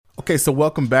Okay, so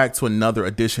welcome back to another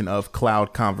edition of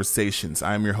Cloud Conversations.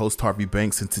 I am your host, Harvey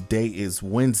Banks, and today is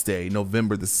Wednesday,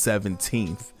 November the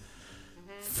 17th.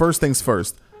 First things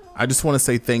first, I just want to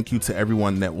say thank you to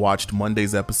everyone that watched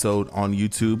Monday's episode on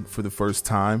YouTube for the first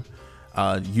time.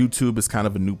 YouTube is kind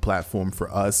of a new platform for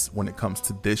us when it comes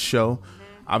to this show.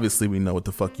 Obviously, we know what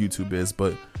the fuck YouTube is,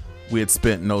 but we had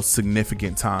spent no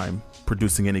significant time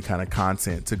producing any kind of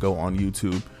content to go on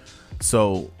YouTube.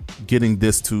 So getting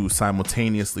this to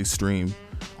simultaneously stream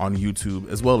on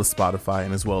YouTube as well as Spotify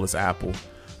and as well as Apple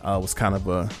was kind of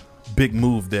a big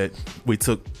move that we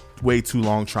took way too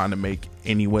long trying to make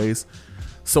anyways.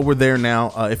 So we're there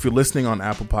now. If you're listening on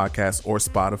Apple Podcasts or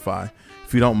Spotify,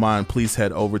 if you don't mind, please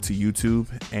head over to YouTube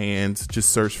and just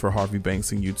search for Harvey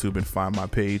Banks in YouTube and find my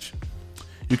page.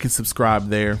 You can subscribe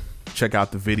there. Check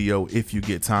out the video if you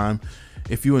get time.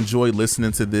 If you enjoy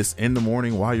listening to this in the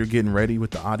morning while you're getting ready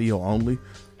with the audio only,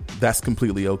 that's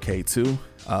completely okay too.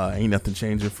 Ain't nothing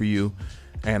changing for you.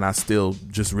 And I still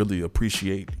just really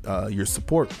appreciate your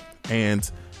support. And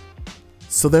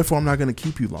so therefore, I'm not going to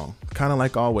keep you long. Kind of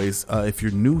like always, if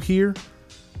you're new here,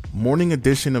 morning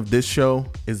edition of this show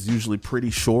is usually pretty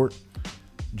short.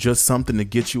 Just something to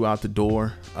get you out the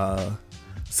door.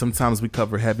 Sometimes we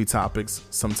cover heavy topics.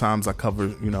 Sometimes I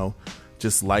cover,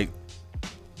 just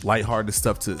lighthearted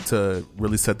stuff to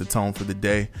really set the tone for the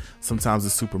day. Sometimes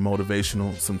it's super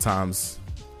motivational. Sometimes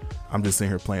I'm just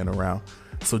sitting here playing around.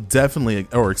 So definitely,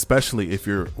 or especially if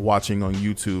you're watching on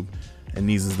YouTube and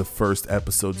these are the first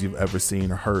episodes you've ever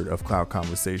seen or heard of Cloud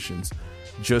Conversations,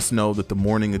 just know that the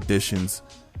morning editions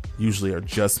usually are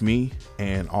just me.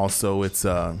 And also it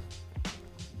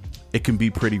can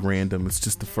be pretty random. It's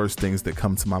just the first things that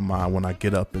come to my mind when I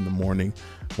get up in the morning,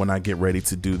 when I get ready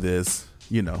to do this.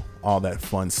 All that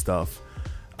fun stuff.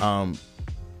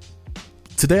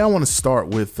 Today I want to start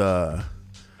with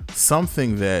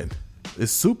something that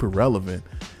is super relevant.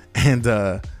 And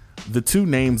the two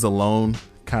names alone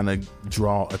kind of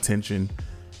draw attention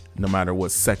no matter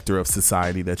what sector of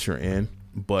society that you're in.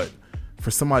 But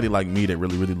for somebody like me that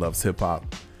really, really loves hip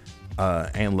hop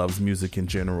and loves music in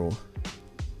general,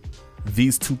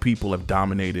 these two people have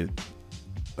dominated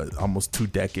almost 2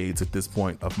 decades at this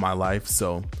point of my life.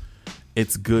 So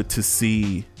it's good to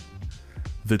see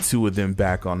the two of them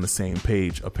back on the same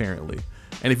page, apparently.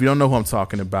 And if you don't know who I'm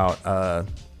talking about,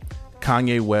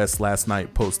 Kanye West last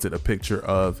night posted a picture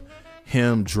of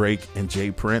him, Drake, and Jay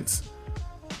Prince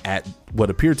at what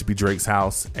appeared to be Drake's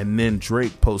house. And then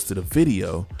Drake posted a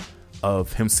video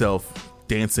of himself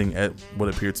dancing at what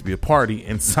appeared to be a party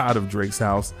inside of Drake's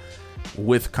house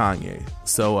with Kanye.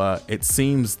 So it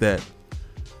seems that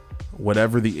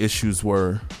whatever the issues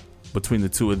were between the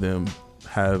two of them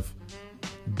have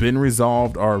been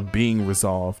resolved or being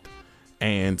resolved.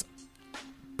 And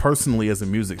personally, as a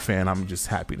music fan, I'm just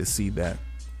happy to see that.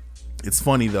 It's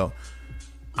funny though.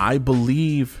 I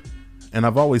believe, and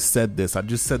I've always said this, I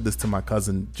just said this to my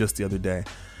cousin just the other day.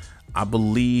 I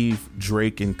believe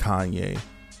Drake and Kanye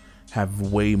have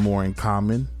way more in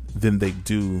common than they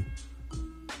do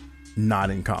not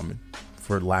in common,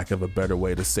 for lack of a better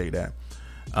way to say that.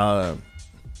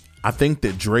 I think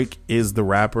that Drake is the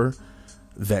rapper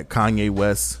that Kanye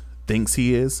West thinks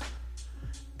he is.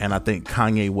 And I think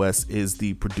Kanye West is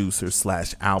the producer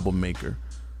 / album maker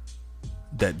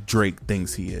that Drake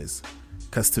thinks he is.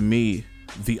 Because to me,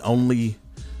 the only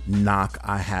knock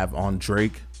I have on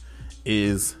Drake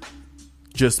is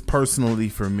just personally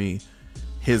for me,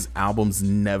 his albums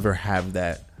never have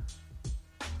that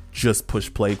just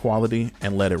push play quality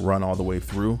and let it run all the way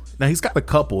through. Now he's got a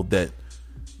couple that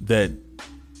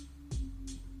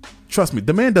trust me,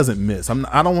 the man doesn't miss.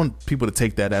 I don't want people to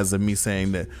take that as me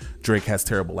saying that Drake has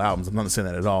terrible albums. I'm not saying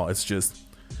that at all. It's just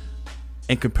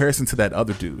in comparison to that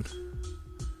other dude,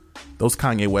 those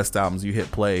Kanye West albums, you hit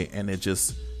play and it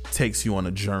just takes you on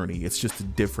a journey. It's just a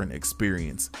different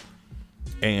experience.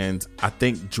 And I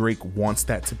think Drake wants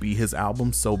that to be his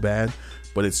album so bad,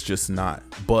 but it's just not.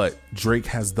 But Drake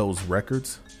has those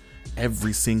records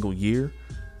every single year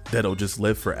that'll just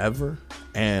live forever.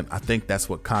 And I think that's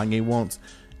what Kanye wants.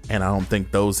 And I don't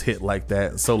think those hit like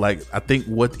that. So I think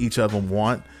what each of them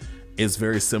want is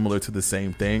very similar to the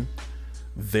same thing.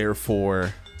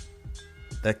 Therefore,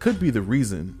 that could be the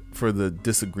reason for the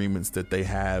disagreements that they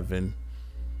have and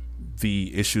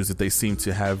the issues that they seem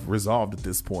to have resolved at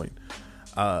this point.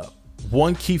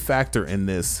 One key factor in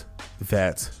this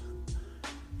that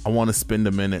I want to spend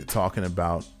a minute talking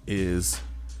about is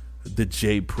the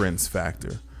Jay Prince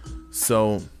factor.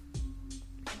 So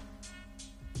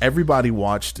everybody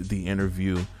watched the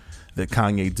interview that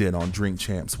Kanye did on Drink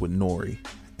Champs with Nori.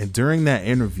 And during that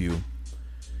interview,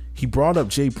 he brought up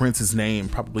Jay Prince's name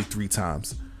probably 3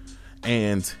 times.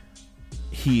 And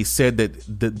he said that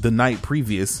the night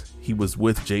previous he was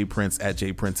with J. Prince at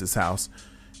J. Prince's house,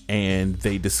 and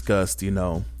they discussed, you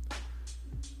know,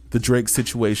 the Drake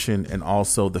situation, and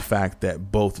also the fact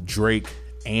that both Drake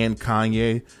and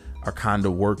Kanye are kind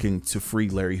of working to free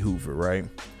Larry Hoover, right?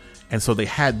 And so they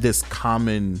had this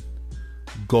common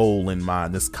goal in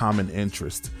mind, this common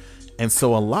interest. And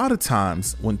so a lot of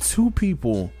times when two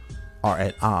people are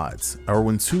at odds, or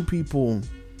when two people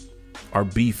are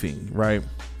beefing, right,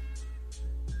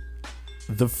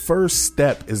 the first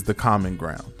step is the common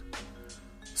ground.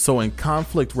 So in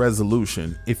conflict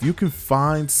resolution, if you can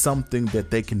find something that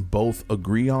they can both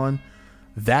agree on,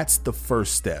 that's the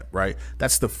first step, right?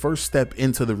 That's the first step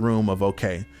into the room of,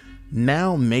 okay,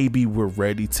 now maybe we're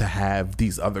ready to have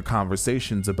these other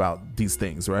conversations about these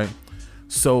things, right?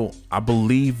 So I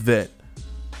believe that,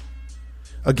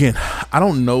 again, I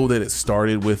don't know that it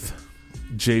started with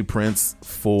J. Prince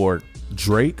for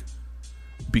Drake,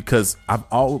 because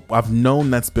I've known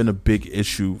that's been a big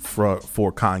issue for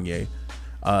Kanye.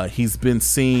 He's been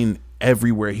seen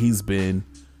everywhere he's been.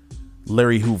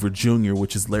 Larry Hoover Jr.,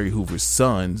 which is Larry Hoover's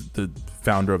son, the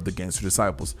founder of the Gangster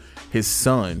Disciples, his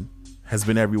son has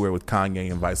been everywhere with Kanye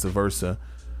and vice versa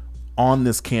on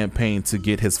this campaign to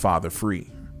get his father free.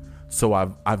 So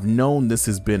I've known this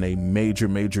has been a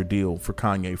major deal for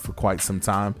Kanye for quite some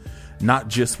time, not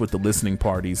just with the listening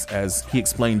parties, as he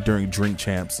explained during Drink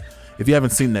Champs. If you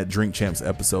haven't seen that Drink Champs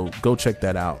episode, go check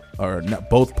that out, or not,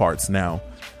 both parts now.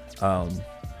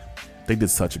 They did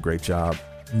such a great job.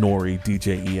 Nori,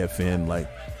 DJ EFN, like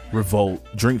Revolt,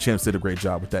 Drink Champs did a great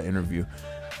job with that interview.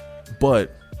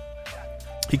 But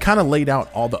he kind of laid out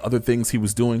all the other things he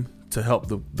was doing to help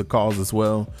the cause as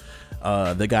well.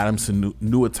 They got him some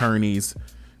new attorneys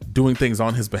doing things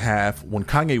on his behalf. When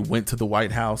Kanye went to the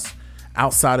White House,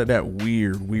 outside of that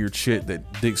weird shit,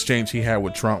 that the exchange he had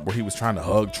with Trump where he was trying to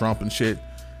hug Trump and shit,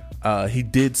 he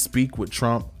did speak with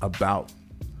Trump about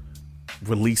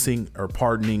releasing or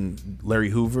pardoning Larry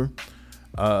Hoover.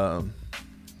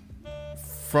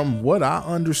 From what I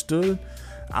understood,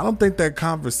 I don't think that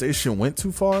conversation went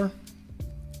too far.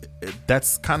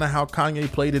 That's kind of how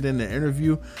Kanye played it in the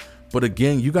interview. But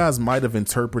again, you guys might have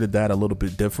interpreted that a little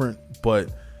bit different. But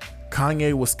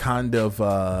Kanye was kind of,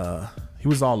 he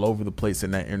was all over the place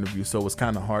in that interview. So it was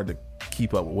kind of hard to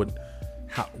keep up with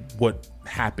what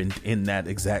happened in that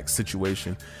exact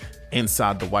situation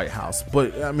inside the White House.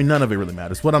 But I mean, none of it really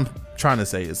matters. What I'm trying to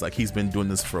say is, like, he's been doing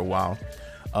this for a while.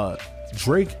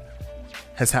 Drake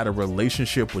has had a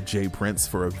relationship with J. Prince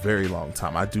for a very long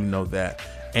time. I do know that.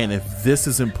 And if this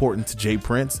is important to J.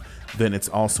 Prince, then it's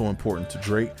also important to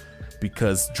Drake,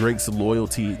 because Drake's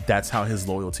loyalty, that's how his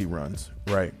loyalty runs,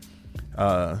 right?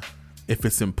 If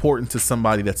it's important to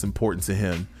somebody that's important to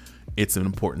him, it's an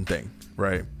important thing,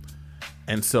 right?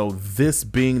 And so this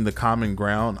being the common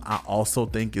ground, I also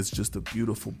think it's just a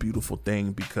beautiful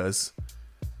thing, because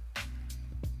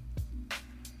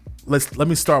let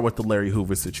me start with the Larry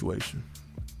Hoover situation.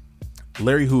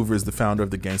 Larry Hoover is the founder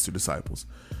of the Gangster Disciples.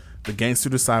 The Gangster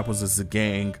Disciples is a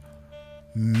gang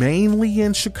mainly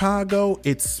in Chicago.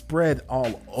 It's spread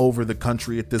all over the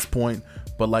country at this point,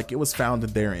 but like, it was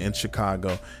founded there in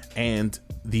Chicago. And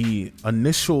the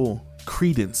initial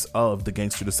credence of the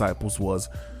Gangster Disciples was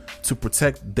to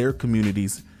protect their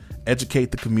communities,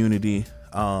 educate the community,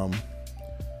 and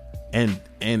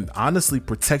honestly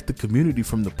protect the community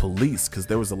from the police, because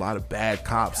there was a lot of bad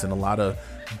cops and a lot of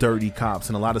dirty cops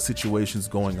and a lot of situations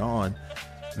going on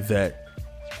that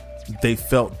they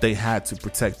felt they had to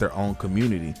protect their own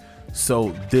community.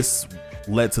 So this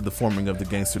led to the forming of the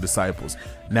Gangster Disciples.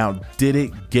 Now, did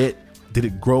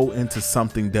it grow into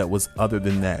something that was other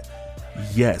than that?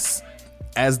 Yes,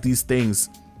 as these things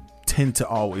tend to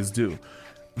always do.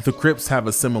 The Crips have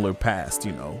a similar past,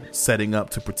 you know, setting up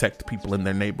to protect the people in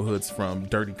their neighborhoods from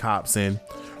dirty cops and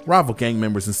rival gang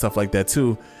members and stuff like that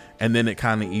too. And then it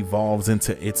kind of evolves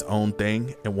into its own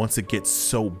thing. And once it gets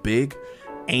so big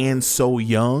and so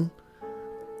young,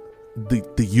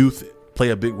 the youth play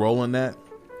a big role in that.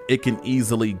 It can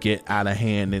easily get out of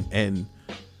hand and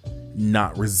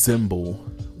not resemble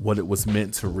what it was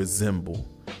meant to resemble.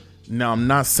 Now, I'm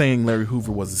not saying Larry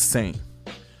Hoover was a saint,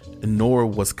 and nor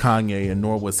was Kanye, and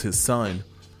nor was his son.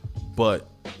 But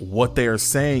what they are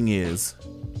saying is,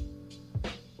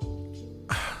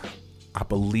 I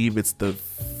believe it's the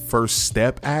First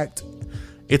Step Act.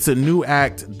 It's a new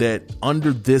act that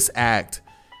under this act,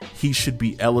 he should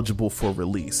be eligible for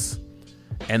release.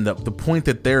 And the point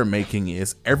that they're making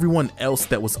is everyone else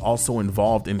that was also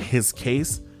involved in his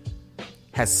case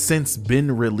has since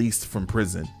been released from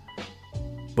prison.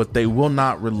 But they will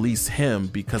not release him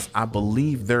because I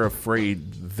believe they're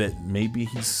afraid that maybe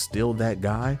he's still that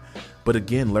guy. But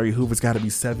again, Larry Hoover's got to be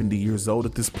 70 years old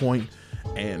at this point.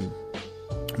 And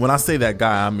when I say that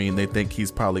guy, I mean, they think he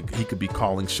could be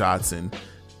calling shots and,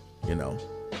 you know,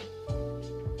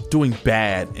 doing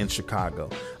bad in Chicago.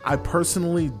 I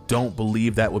personally don't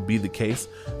believe that would be the case.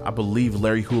 I believe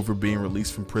Larry Hoover being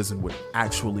released from prison would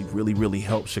actually really, really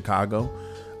help Chicago.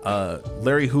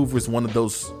 Larry Hoover is one of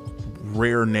those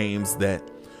rare names that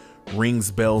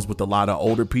rings bells with a lot of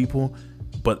older people,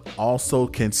 but also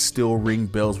can still ring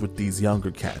bells with these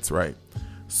younger cats, right?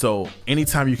 So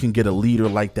anytime you can get a leader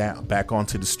like that back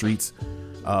onto the streets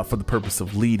for the purpose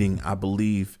of leading, I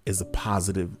believe is a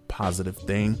positive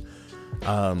thing.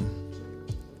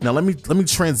 Now let me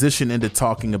transition into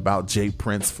talking about J.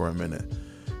 Prince for a minute,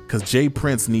 because J.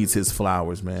 Prince needs his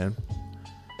flowers, man.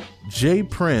 J.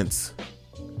 Prince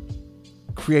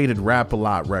created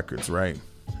Rap-A-Lot Records, right?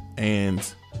 And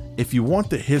if you want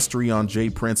the history on J.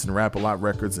 Prince and Rap-A-Lot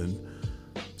Records and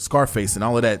Scarface and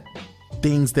all of that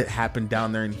things that happened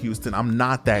down there in Houston, I'm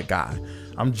not that guy.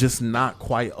 I'm just not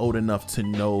quite old enough to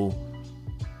know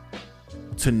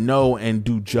and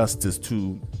do justice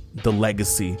to the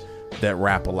legacy that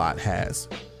Rap-A-Lot has.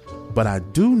 But I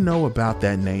do know about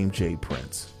that name, J.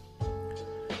 Prince.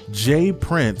 J.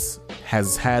 Prince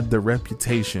has had the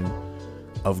reputation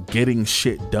of getting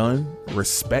shit done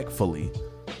respectfully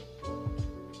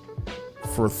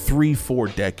for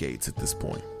 3-4 decades at this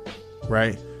point,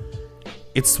 right?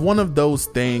 It's one of those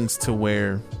things to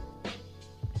where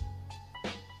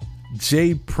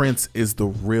J. Prince is the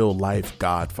real life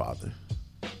godfather.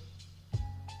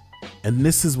 And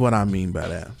this is what I mean by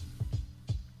that.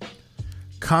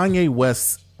 Kanye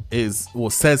West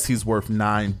says he's worth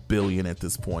 $9 billion at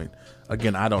this point.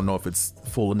 Again, I don't know if it's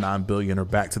full of 9 billion or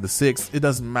back to the 6. It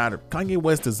doesn't matter. Kanye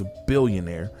West is a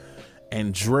billionaire,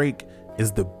 and Drake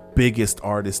is the biggest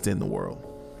artist in the world.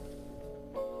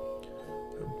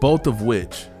 Both of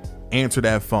which answer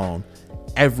that phone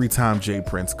every time J.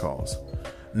 Prince calls.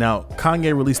 Now,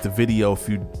 Kanye released a video a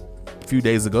few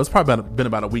days ago. It's probably been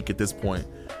about a week at this point,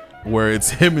 where it's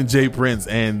him and J. Prince.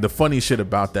 And the funny shit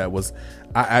about that was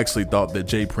I actually thought that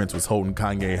J. Prince was holding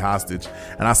Kanye hostage.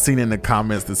 And I seen in the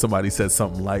comments that somebody said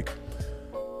something like,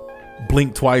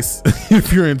 blink twice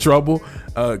if you're in trouble.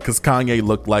 Because Kanye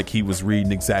looked like he was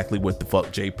reading exactly what the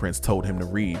fuck J. Prince told him to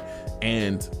read.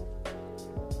 And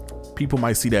people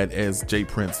might see that as J.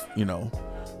 Prince, you know,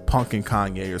 punking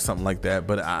Kanye or something like that.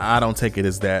 But I don't take it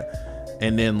as that.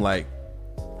 And then, like,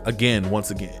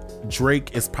 once again,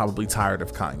 Drake is probably tired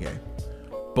of Kanye.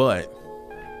 But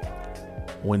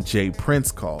when J.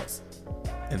 Prince calls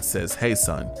and says, hey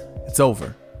son, it's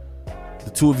over, the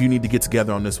two of you need to get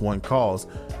together on this one cause,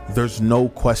 there's no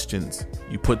questions.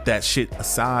 You put that shit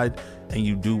aside and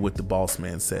you do what the boss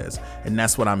man says. And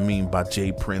that's what I mean by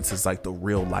J. Prince is like the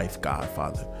real life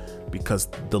godfather, because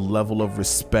the level of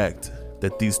respect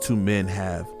that these two men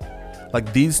have,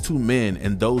 like these two men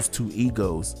and those two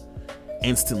egos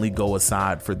instantly go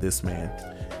aside for this man.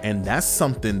 And that's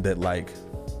something that, like,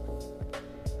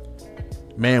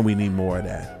 man, we need more of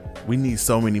that. We need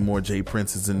so many more J.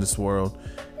 Princes in this world.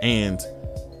 And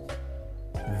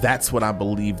that's what I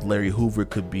believe Larry Hoover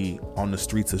could be on the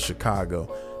streets of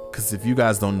Chicago. Because if you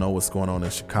guys don't know what's going on in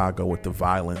Chicago with the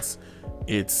violence,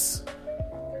 it's,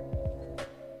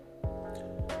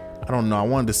 I don't know, I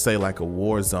wanted to say like a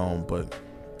war zone, but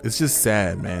it's just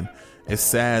sad, man. It's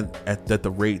sad at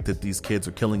the rate that these kids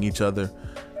are killing each other,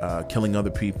 killing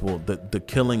other people. The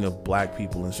killing of black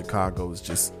people in Chicago is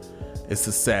just, it's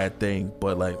a sad thing.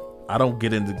 But like, I don't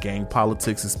get into gang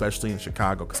politics, especially in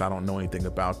Chicago, because I don't know anything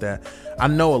about that. I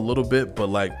know a little bit, but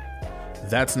like,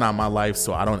 that's not my life.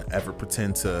 So I don't ever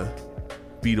pretend to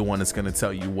be the one that's going to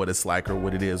tell you what it's like or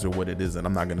what it is or what it isn't.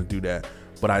 I'm not going to do that.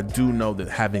 But I do know that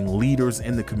having leaders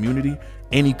in the community,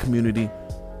 any community,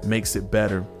 makes it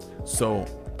better. So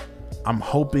I'm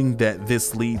hoping that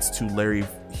this leads to Larry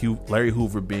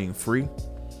Hoover being free.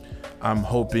 I'm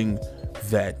hoping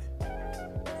that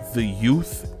the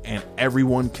youth and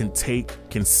everyone can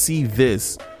see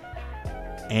this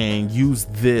and use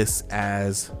this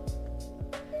as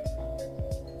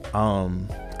kind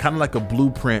of like a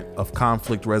blueprint of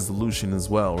conflict resolution as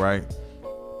well, right?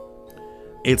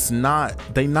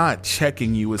 They not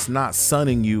checking you. It's not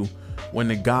sunning you when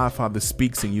the Godfather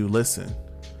speaks and you listen.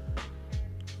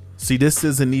 See, this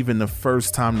isn't even the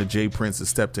first time that J. Prince has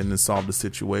stepped in and solved the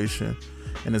situation.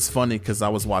 And it's funny because I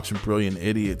was watching Brilliant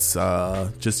Idiots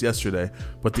just yesterday,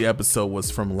 but the episode was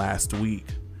from last week.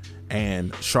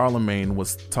 And Charlemagne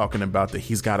was talking about that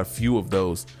he's got a few of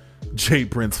those J.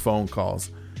 Prince phone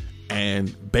calls.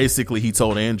 And basically he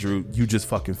told Andrew, you just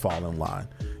fucking fall in line.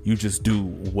 You just do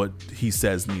what he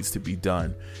says needs to be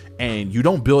done. And you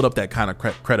don't build up that kind of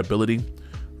credibility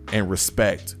and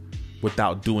respect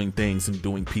without doing things and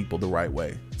doing people the right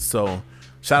way. So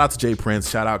shout out to Jay Prince,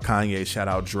 shout out Kanye, shout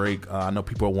out Drake. I know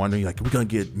people are wondering, like, are we going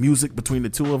to get music between the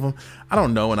two of them? I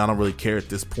don't know, and I don't really care at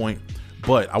this point.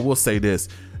 But I will say this,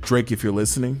 Drake, if you're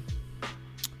listening,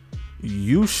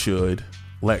 you should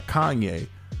let Kanye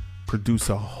produce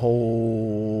a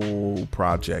whole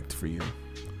project for you.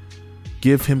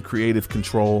 Give him creative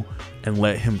control and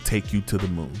let him take you to the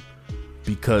moon,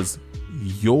 because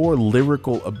your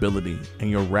lyrical ability and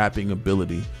your rapping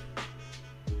ability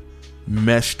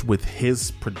meshed with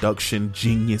his production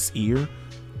genius ear,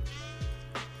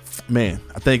 man,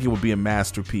 I think it would be a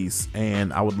masterpiece,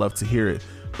 and I would love to hear it.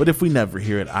 But if we never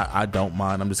hear it, I don't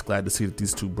mind. I'm just glad to see that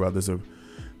these two brothers are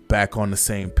back on the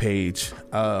same page.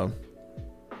 I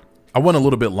went a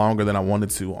little bit longer than I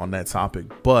wanted to on that topic,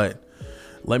 but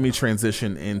let me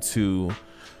transition into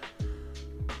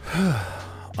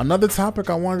another topic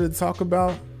I wanted to talk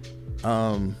about.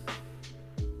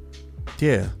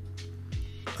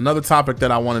 Another topic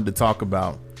that I wanted to talk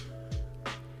about.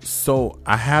 So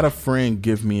I had a friend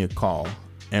give me a call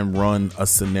and run a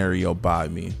scenario by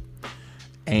me.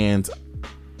 And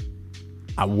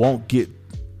I'm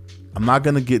not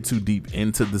going to get too deep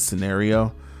into the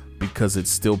scenario because it's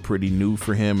still pretty new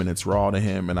for him and it's raw to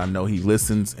him. And I know he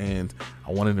listens, and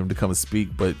I wanted him to come and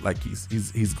speak, but like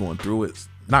he's going through it.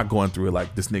 Not going through it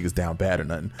like this nigga's down bad or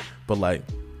nothing, but like,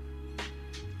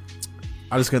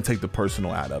 I'm just going to take the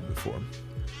personal out of it for him.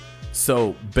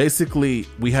 So basically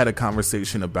we had a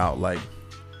conversation about like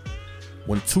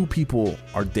when two people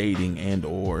are dating and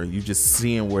or you just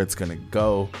seeing where it's going to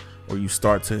go, or you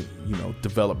start to,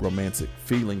 develop romantic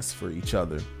feelings for each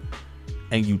other,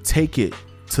 and you take it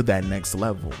to that next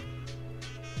level,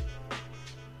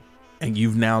 and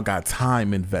you've now got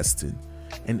time invested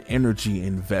and energy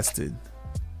invested.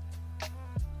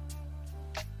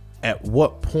 At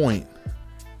what point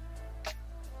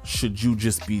should you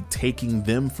just be taking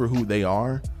them for who they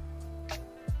are?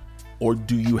 Or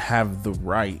do you have the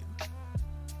right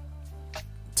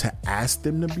to ask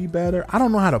them to be better? I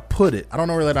don't know how to put it. I don't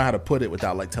really know how to put it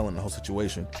without like telling the whole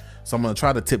situation. So I'm going to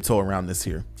try to tiptoe around this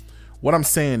here. What I'm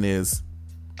saying is,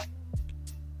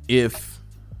 if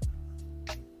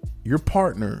your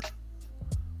partner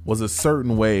was a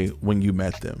certain way when you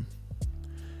met them,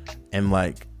 and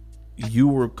like you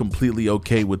were completely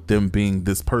okay with them being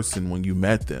this person when you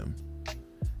met them,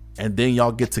 and then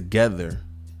y'all get together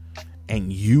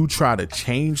and you try to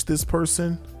change this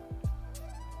person,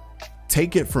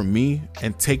 take it from me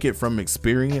and take it from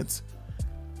experience.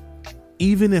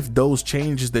 Even if those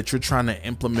changes that you're trying to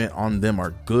implement on them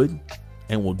are good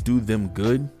and will do them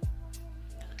good,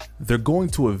 they're going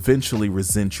to eventually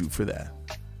resent you for that.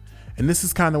 And this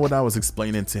is kind of what I was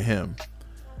explaining to him.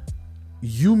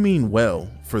 You mean well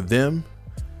for them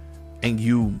and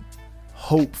you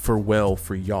hope for well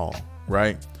for y'all,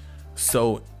 right?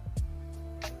 So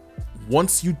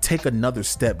once you take another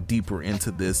step deeper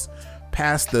into this,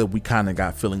 past the we kind of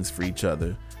got feelings for each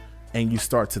other, and you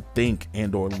start to think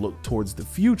and or look towards the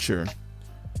future,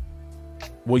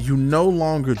 well, you no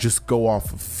longer just go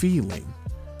off of feeling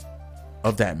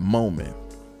of that moment.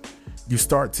 You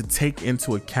start to take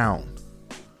into account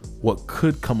what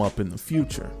could come up in the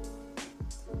future.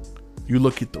 You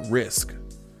look at the risk,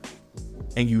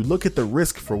 and you look at the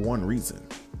risk for one reason,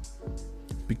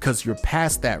 because you're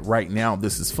past that right now,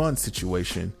 this is fun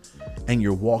situation, and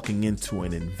you're walking into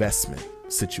an investment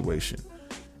situation.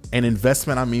 An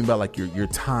investment, I mean by like your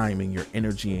time and your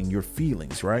energy and your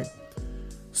feelings, right?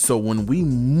 So when we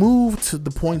move to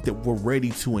the point that we're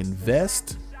ready to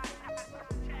invest,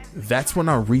 that's when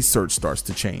our research starts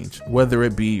to change, whether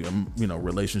it be,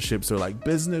 relationships or like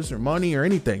business or money or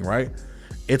anything, right?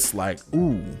 It's like,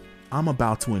 ooh, I'm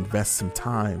about to invest some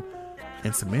time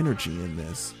and some energy in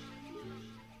this.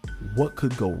 What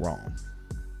could go wrong?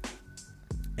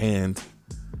 And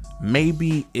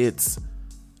maybe it's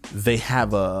they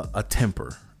have a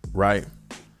temper, right?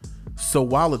 So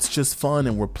while it's just fun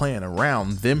and we're playing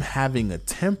around, them having a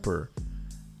temper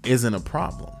isn't a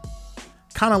problem.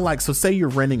 Kind of like, so say you're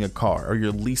renting a car or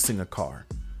you're leasing a car,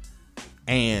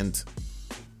 and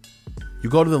you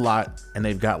go to the lot and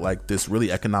they've got like this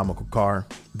really economical car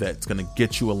that's going to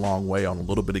get you a long way on a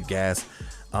little bit of gas.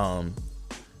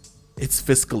 It's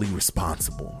fiscally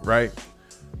responsible, right?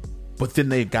 But then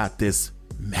they've got this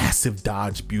massive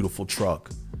Dodge beautiful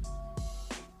truck,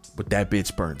 but that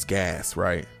bitch burns gas,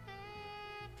 right?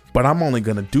 But I'm only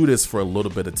going to do this for a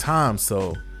little bit of time,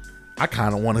 so I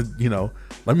kind of want to,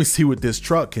 let me see what this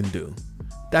truck can do.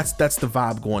 That's the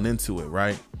vibe going into it,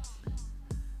 right?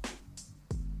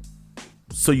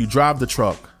 So you drive the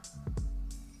truck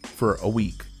for a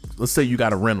week. Let's say you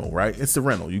got a rental, right? It's a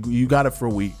rental. You got it for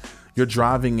a week. You're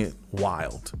driving it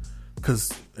wild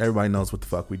because everybody knows what the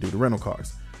fuck we do to rental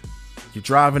cars. You're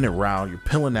driving it around, you're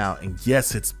peeling out, and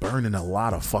yes, it's burning a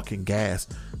lot of fucking gas,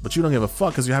 but you don't give a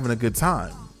fuck because you're having a good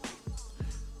time.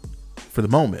 For the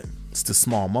moment. It's the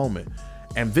small moment.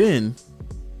 And then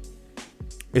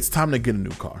it's time to get a new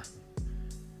car.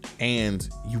 And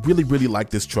you really, really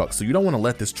like this truck. So you don't want to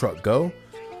let this truck go.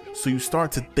 So you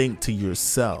start to think to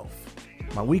yourself,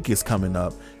 my week is coming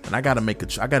up and I got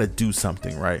to do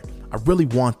something, right? I really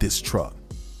want this truck.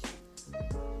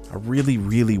 I really,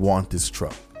 really want this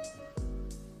truck.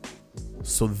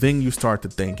 So then you start to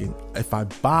thinking, if I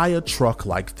buy a truck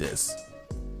like this,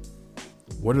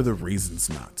 what are the reasons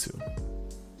not to?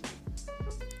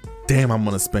 Damn, I'm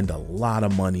going to spend a lot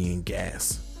of money in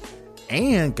gas.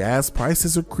 And gas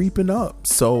prices are creeping up.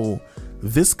 So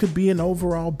this could be an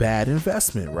overall bad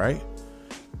investment, right?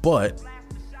 But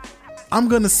I'm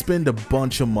going to spend a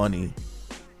bunch of money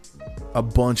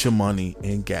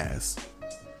in gas.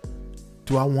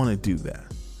 Do I want to do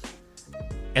that?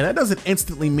 And that doesn't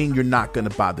instantly mean you're not going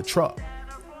to buy the truck.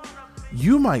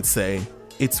 You might say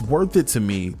it's worth it to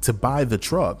me to buy the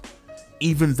truck,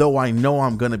 even though I know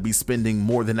I'm going to be spending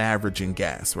more than average in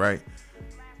gas, right?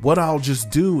 What I'll just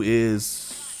do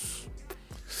is,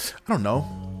 I don't know,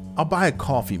 I'll buy a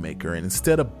coffee maker, and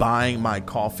instead of buying my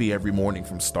coffee every morning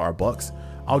from Starbucks,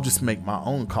 I'll just make my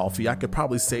own coffee. I could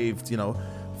probably save,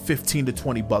 15 to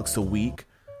 20 bucks a week.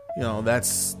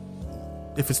 That's,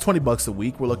 if it's 20 bucks a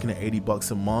week, we're looking at 80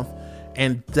 bucks a month.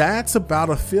 And that's about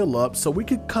a fill up. So we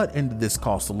could cut into this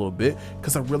cost a little bit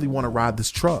because I really want to ride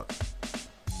this truck.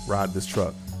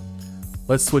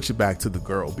 Let's switch it back to the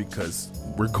girl because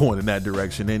we're going in that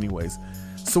direction anyways.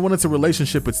 So when it's a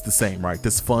relationship, it's the same, right?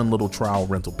 This fun little trial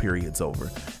rental period's over.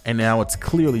 And now it's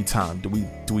clearly time. Do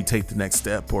we take the next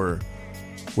step, or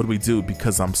what do we do?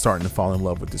 Because I'm starting to fall in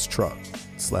love with this truck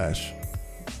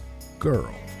 /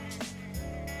 girl.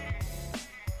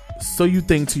 So you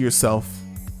think to yourself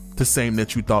the same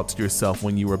that you thought to yourself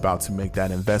when you were about to make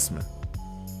that investment.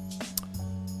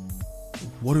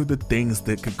 What are the things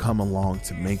that could come along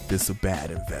to make this a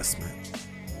bad investment?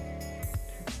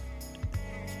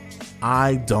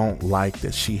 I don't like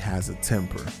that she has a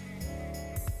temper.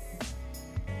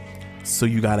 So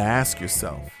you got to ask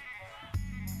yourself,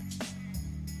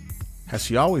 has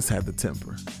she always had the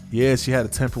temper? Yeah, she had a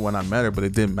temper when I met her, but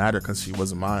it didn't matter because she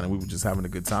wasn't mine and we were just having a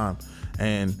good time.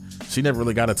 And she never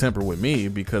really got a temper with me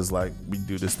because we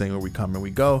do this thing where we come and we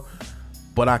go.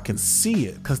 But I can see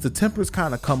it because the tempers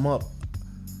kind of come up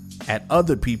at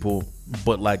other people,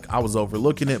 but I was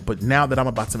overlooking it. But now that I'm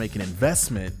about to make an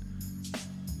investment,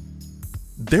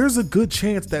 there's a good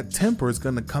chance that temper is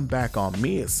going to come back on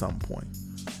me at some point.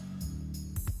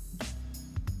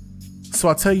 So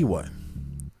I'll tell you what,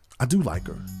 I do like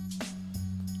her.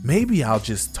 Maybe I'll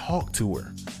just talk to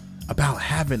her about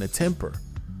having a temper.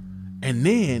 And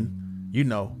then,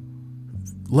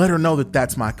 let her know that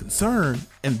that's my concern.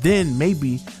 And then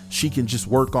maybe she can just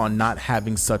work on not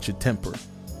having such a temper.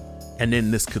 And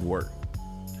then this could work.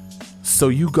 So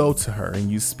you go to her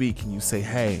and you speak and you say,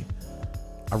 hey,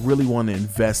 I really want to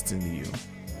invest into you.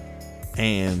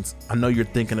 And I know you're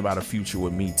thinking about a future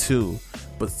with me too.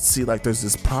 But see, there's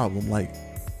this problem.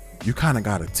 You kind of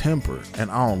got a temper.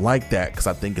 And I don't like that because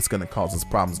I think it's going to cause us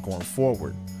problems going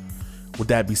forward. Would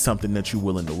that be something that you're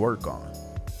willing to work on?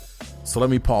 So let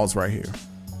me pause right here.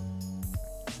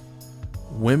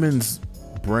 Women's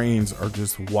brains are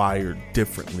just wired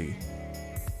differently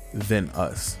than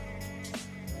us.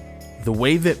 The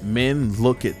way that men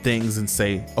look at things and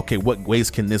say, okay, what ways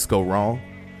can this go wrong?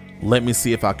 Let me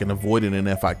see if I can avoid it. And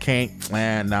if I can't,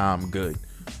 nah, I'm good.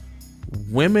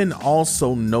 Women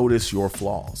also notice your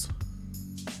flaws.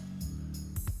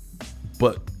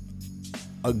 But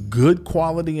a good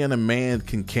quality in a man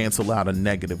can cancel out a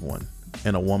negative one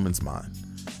in a woman's mind,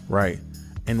 right?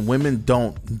 And women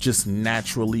don't just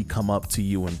naturally come up to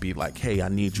you and be like, hey, I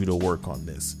need you to work on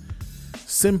this.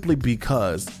 Simply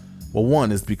because,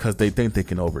 one is because they think they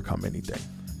can overcome anything.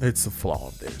 It's a flaw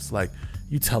of theirs.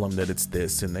 You tell them that it's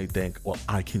this and they think, well,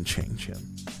 I can change him.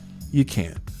 You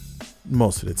can't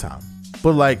most of the time.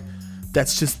 But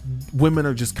that's just, women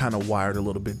are just kind of wired a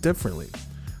little bit differently.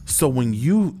 So when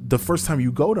the first time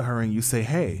you go to her and you say,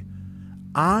 hey,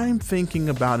 I'm thinking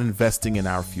about investing in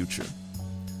our future,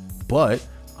 but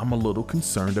I'm a little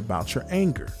concerned about your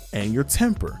anger and your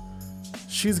temper.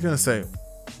 She's going to say,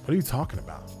 what are you talking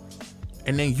about?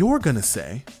 And then you're going to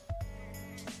say,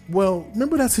 well,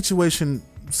 remember that situation,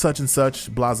 such and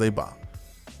such, blase blah.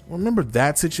 Remember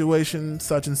that situation,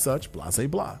 such and such, blase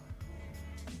blah.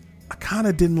 I kind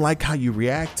of didn't like how you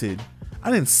reacted.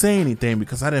 I didn't say anything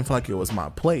because I didn't feel like it was my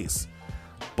place.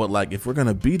 But like, if we're going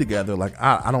to be together, like,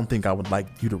 I don't think I would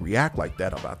like you to react like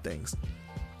that about things.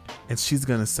 And she's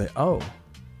going to say, oh,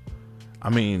 I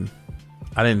mean,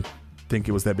 I didn't think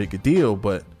it was that big a deal,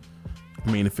 but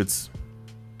I mean, if it's,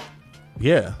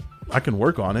 yeah, I can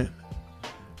work on it.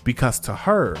 Because to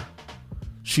her,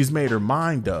 she's made her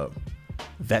mind up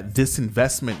that this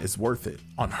investment is worth it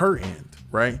on her end,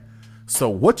 right? So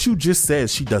what you just said,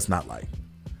 she does not like.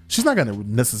 She's not going to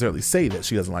necessarily say that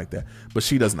she doesn't like that, but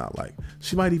she does not like.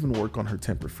 She might even work on her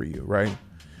temper for you, right?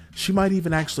 She might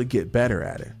even actually get better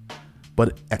at it.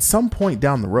 But at some point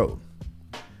down the road,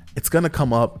 it's going to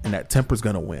come up and that temper's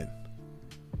going to win.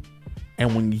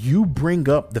 And when you bring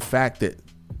up the fact that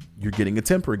you're getting a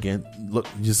temper again, look,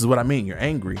 this is what I mean, you're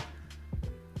angry.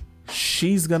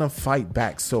 She's going to fight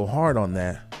back so hard on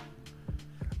that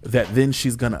then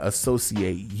she's going to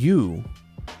associate you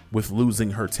with losing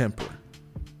her temper.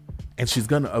 And she's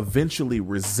going to eventually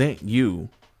resent you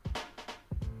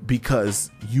because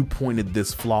you pointed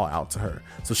this flaw out to her.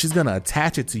 So she's going to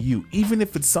attach it to you, even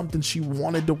if it's something she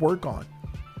wanted to work on.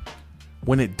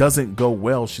 When it doesn't go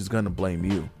well, she's going to blame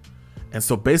you. And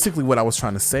so basically what I was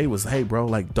trying to say was, hey, bro,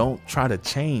 like, don't try to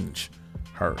change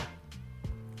her.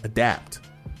 Adapt.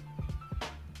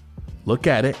 Look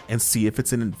at it and see if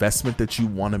it's an investment that you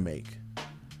want to make.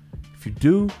 If you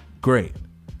do, great.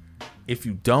 If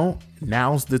you don't,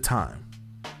 now's the time.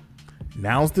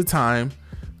 Now's the time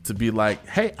to be like,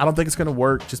 hey, I don't think it's going to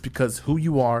work just because who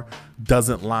you are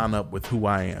doesn't line up with who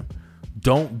I am.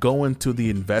 Don't go into the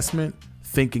investment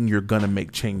thinking you're going to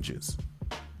make changes,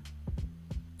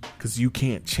 because you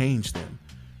can't change them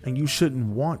and you shouldn't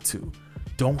want to.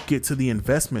 Don't get to the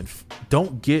investment.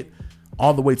 Don't get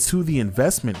all the way to the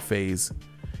investment phase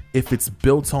if it's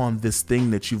built on this thing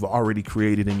that you've already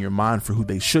created in your mind for who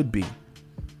they should be.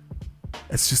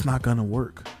 It's just not going to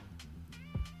work.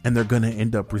 And they're going to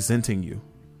end up resenting you.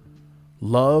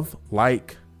 Love,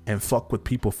 like, and fuck with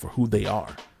people for who they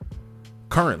are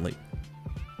currently.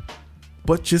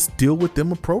 But just deal with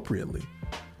them appropriately.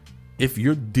 If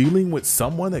you're dealing with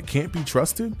someone that can't be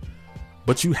trusted,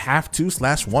 but you have to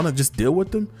 / want to just deal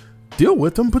with them,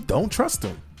 but don't trust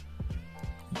them.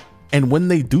 And when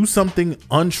they do something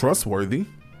untrustworthy,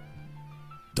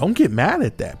 don't get mad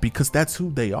at that, because that's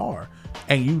who they are.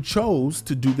 And you chose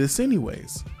to do this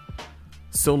anyways.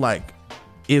 So like,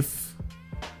 if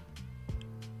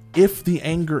the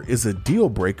anger is a deal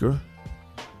breaker,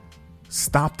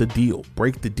 stop the deal,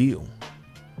 break the deal.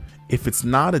 If it's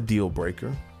not a deal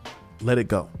breaker, let it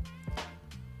go,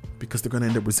 because they're going to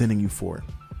end up resenting you for it.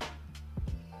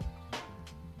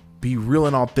 Be real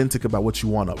and authentic about what you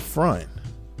want up front,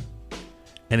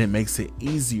 and it makes it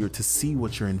easier to see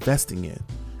what you're investing in,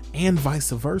 and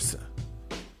vice versa.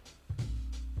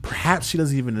 Perhaps she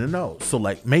doesn't even know. So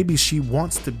like, maybe she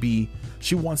wants this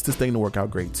thing to work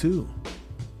out great too.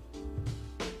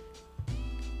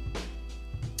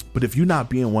 But if you're not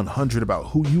being 100 about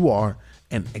who you are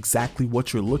and exactly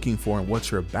what you're looking for and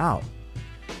what you're about,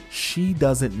 she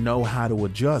doesn't know how to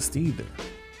adjust either.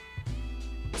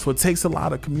 So it takes a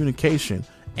lot of communication,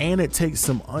 and it takes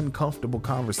some uncomfortable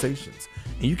conversations.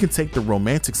 And you can take the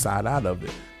romantic side out of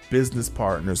it. Business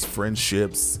partners,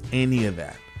 friendships, any of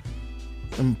that.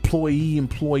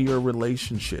 Employee-employer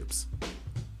relationships.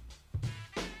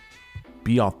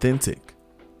 Be authentic.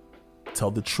 Tell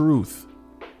the truth,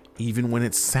 even when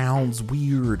it sounds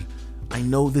weird. I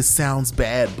know this sounds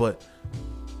bad, but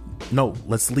no,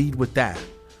 let's lead with that.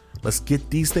 Let's get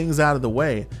these things out of the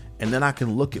way, and then I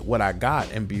can look at what I got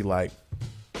and be like,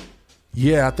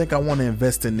 yeah, I think I want to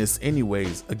invest in this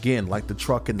anyways. Again, like the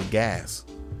truck and the gas.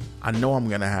 I know I'm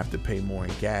going to have to pay more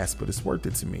in gas, but it's worth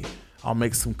it to me. I'll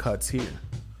make some cuts here.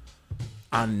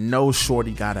 I know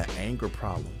shorty got an anger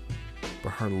problem, but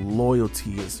her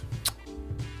loyalty is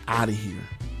out of here.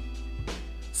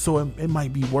 So it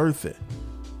might be worth it.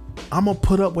 I'm going to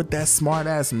put up with that smart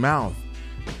ass mouth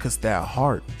because that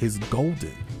heart is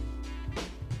golden.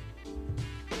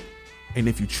 And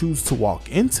if you choose to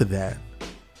walk into that,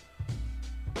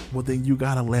 well, then you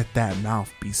got to let that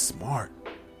mouth be smart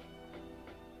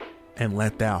and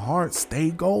let that heart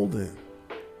stay golden.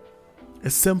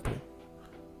 It's simple.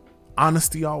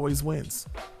 Honesty always wins.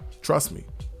 Trust me.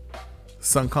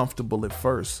 It's uncomfortable at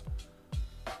first,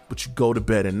 but you go to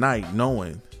bed at night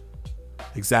knowing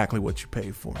exactly what you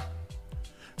paid for.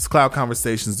 It's Cloud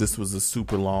Conversations. This was a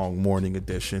super long morning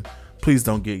edition. Please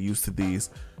don't get used to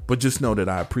these, but just know that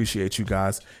I appreciate you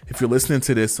guys. If you're listening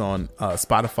to this on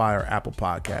Spotify or Apple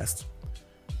Podcasts,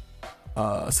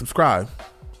 subscribe,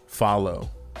 follow,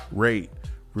 rate,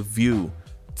 review,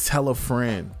 tell a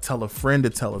friend to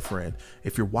tell a friend.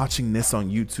 If you're watching this on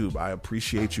YouTube, I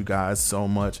appreciate you guys so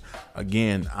much.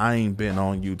 Again, I ain't been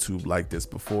on YouTube like this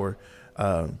before.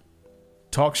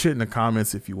 Talk shit in the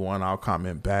comments if you want. I'll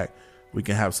comment back. We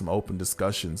can have some open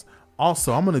discussions.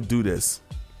 Also, I'm going to do this.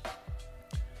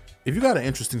 If you got an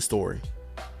interesting story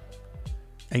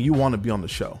and you want to be on the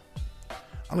show,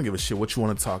 I don't give a shit what you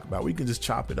want to talk about. We can just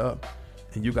chop it up,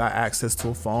 and you got access to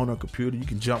a phone or computer. You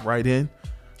can jump right in.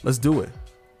 Let's do it.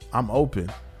 I'm open.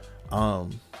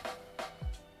 Trying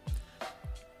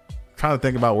to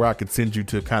think about where I could send you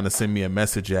to kind of send me a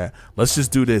message at. Let's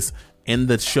just do this. In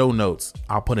the show notes,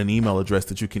 I'll put an email address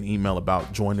that you can email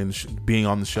about joining, being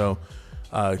on the show.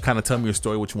 Kind of tell me your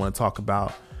story, what you want to talk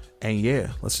about. And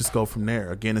yeah, let's just go from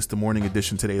there. Again, it's the morning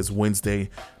edition. Today is Wednesday,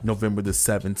 November the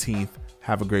 17th.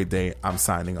 Have a great day. I'm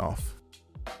signing off.